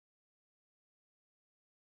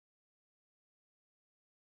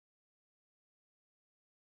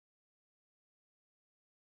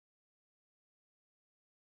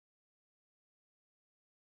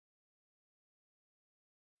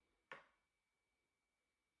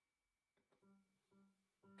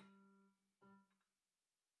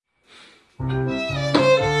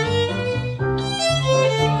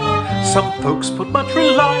Some folks put much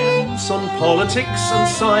reliance on politics and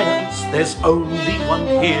science. There's only one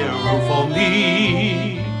hero for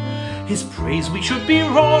me. His praise we should be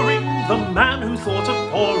roaring, the man who thought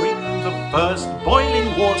of pouring the first boiling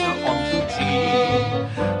water onto tea.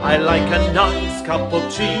 I like a nice cup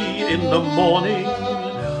of tea in the morning,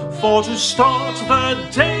 for to start the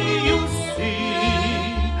day, you see.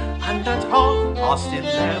 And at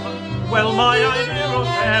 11:30, well, my idea of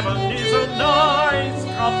heaven is a nice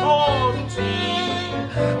cup of tea.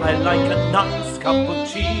 I like a nice cup of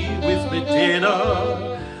tea with me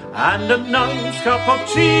dinner, and a nice cup of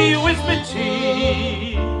tea with me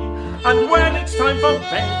tea. And when it's time for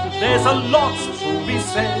bed, there's a lot to be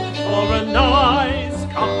said for a nice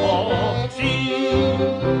cup of tea.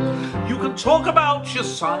 You can talk about your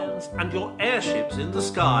science and your airships in the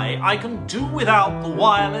sky. I can do without the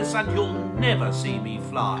wireless and you'll never see me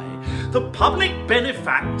fly. The public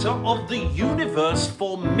benefactor of the universe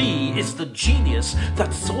for me is the genius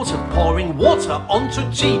that thought of pouring water onto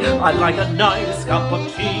tea. I like a nice cup of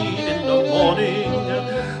tea in the morning,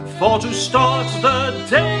 for to start the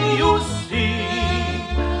day, you see.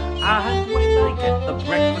 And when I get the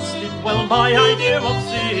breakfast in, well, my idea of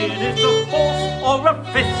sin is a fourth or a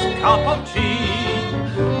fifth cup of tea.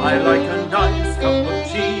 I like a nice cup of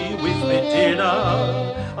tea with me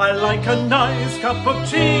dinner. I like a nice cup of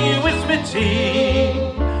tea with me tea.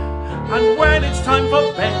 And when it's time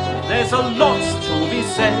for bed, there's a lot to be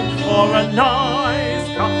said for a nice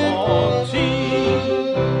cup of tea.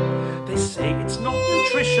 They say it's not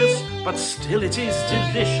nutritious, but still it is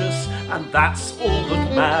delicious, and that's all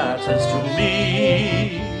that matters to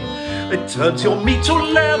me. It turns your meat to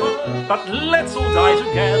leather, but let's all die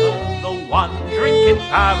together. The one drink in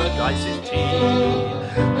paradise is tea.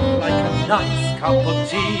 I like a nice cup of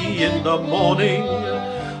tea in the morning,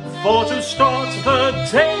 for to start the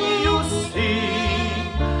day, you see.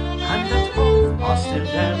 And at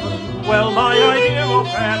 11:30, well, my idea of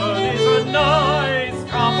heaven is a nice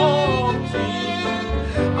cup of tea.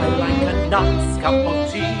 I like a nice cup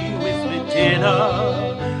of tea with me dinner,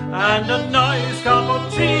 and a nice cup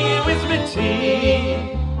of tea with me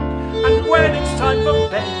tea. And when it's time for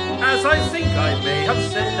bed, as I think I may have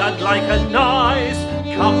said, I'd like a nice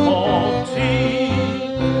cup of tea.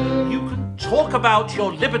 You can talk about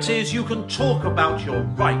your liberties, you can talk about your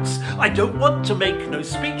rights. I don't want to make no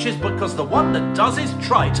speeches, because the one that does is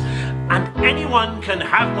trite. And anyone can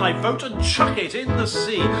have my vote and chuck it in the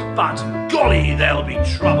sea, but golly, there'll be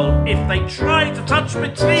trouble if they try to touch my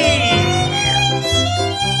tea.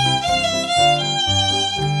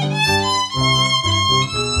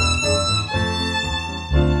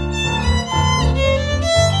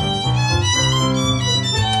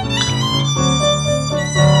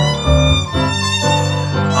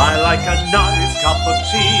 I like a nice cup of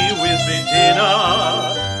tea with me dinner,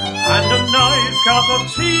 and a nice cup of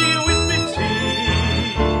tea with me